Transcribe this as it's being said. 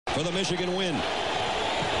for the Michigan win.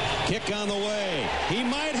 Kick on the way. He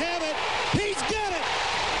might have it. He's got it.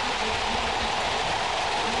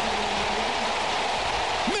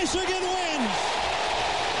 Michigan wins.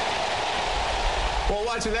 Well,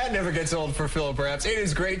 watching that never gets old for Phil Brabbs. It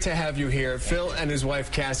is great to have you here. Phil and his wife,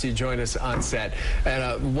 Cassie, join us on set.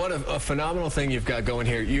 And what a phenomenal thing you've got going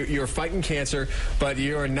here. You're fighting cancer, but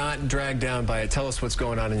you're not dragged down by it. Tell us what's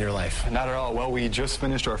going on in your life. Not at all. Well, we just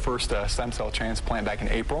finished our first stem cell transplant back in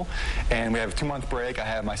April, and we have a 2-month break. I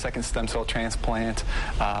have my second stem cell transplant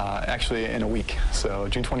actually in a week. So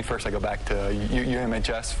June 21st, I go back to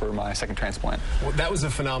UMHS for my second transplant. Well, that was a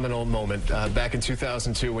phenomenal moment back in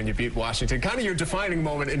 2002 when you beat Washington. Kind of your defining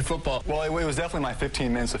moment in football. Well, it was definitely my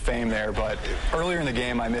 15 minutes of fame there, but earlier in the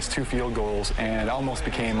game I missed 2 field goals and it almost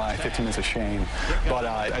became my 15 minutes of shame. But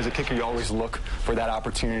as a kicker, you always look for that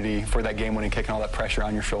opportunity, for that game-winning kick and all that pressure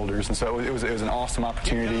on your shoulders. And so it was an awesome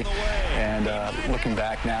opportunity, and looking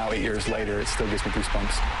back now, 8 years later, it still gives me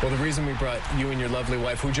goosebumps. Well, the reason we brought you and your lovely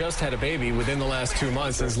wife, who just had a baby within the last 2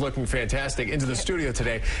 months and is looking fantastic, into the studio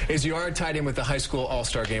today is you are tied in with the high school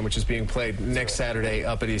all-star game, which is being played next Saturday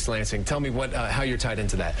up at East Lansing. Tell me how you're tied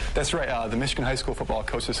into that. That's right. The Michigan High School Football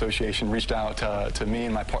Coaches Association reached out to me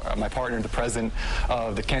and my partner, the president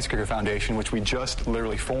of the Cancer Kicker Foundation, which we just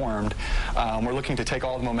literally formed. We're looking to take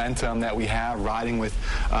all the momentum that we have riding with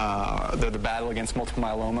the battle against multiple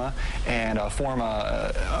myeloma and form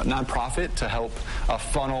a nonprofit to help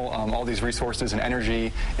funnel all these resources and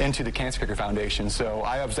energy into the Cancer Kicker Foundation. So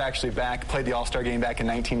I was actually played the All-Star game back in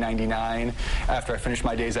 1999 after I finished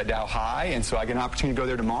my days at Dow High, and so I get an opportunity to go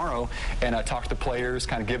there tomorrow and talk to the players,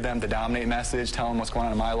 kind of give them the dominate message, tell them what's going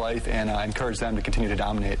on in my life, and encourage them to continue to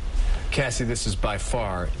dominate. Cassie, this is by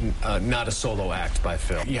far not a solo act by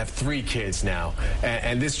Phil. You have 3 kids now,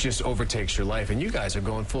 and this just overtakes your life, and you guys are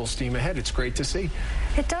going full steam ahead. It's great to see.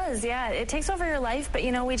 It does, yeah. It takes over your life, but,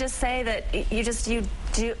 you know, we just say that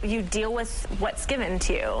you deal with what's given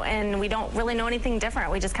to you, and we don't really know anything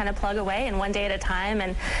different. We just kind of plug away, and one day at a time,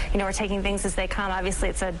 and, you know, we're taking things as they come. Obviously,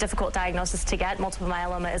 it's a difficult diagnosis to get. Multiple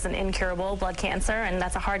myeloma is an incurable blood cancer, and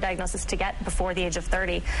that's a hard diagnosis to get before the age of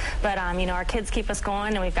 30. But, you know, our kids keep us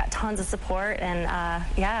going, and we've got tons of support, and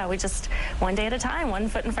yeah, we just one day at a time, one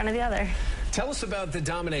foot in front of the other. Tell us about the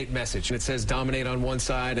dominate message. It says dominate on one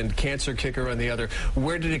side and cancer kicker on the other.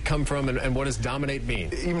 Where did it come from, and what does dominate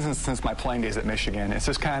mean? Even since my playing days at Michigan, it's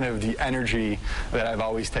just kind of the energy that I've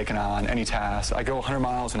always taken on any task. I go 100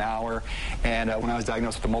 miles an hour, and when I was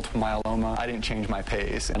diagnosed with multiple myeloma, I didn't change my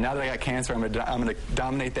pace. And now that I got cancer, I'm going to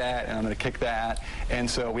dominate that, and I'm going to kick that. And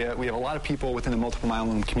so we have a lot of people within the multiple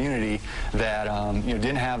myeloma community that you know,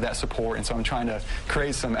 didn't have that support, and so I'm trying to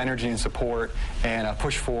create some energy and support and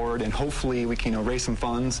push forward, and hopefully we can, you know, raise some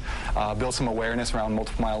funds, build some awareness around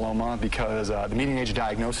multiple myeloma, because the median age of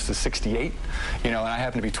diagnosis is 68, you know, and I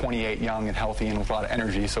happen to be 28, young and healthy and with a lot of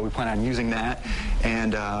energy, so we plan on using that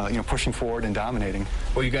and you know, pushing forward and dominating.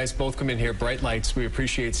 Well, you guys both come in here, bright lights. We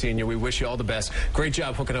appreciate seeing you. We wish you all the best. Great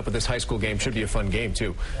job hooking up with this high school game. Should be a fun game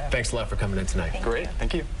too. Thanks a lot for coming in tonight. Great,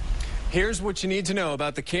 thank you. Here's what you need to know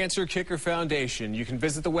about the Cancer Kicker Foundation. You can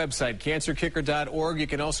visit the website, cancerkicker.org. You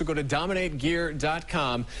can also go to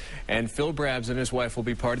dominategear.com. And Phil Brabbs and his wife will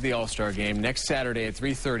be part of the All-Star game next Saturday at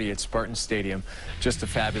 3:30 at Spartan Stadium. Just a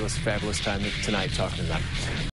fabulous, fabulous time tonight talking about it.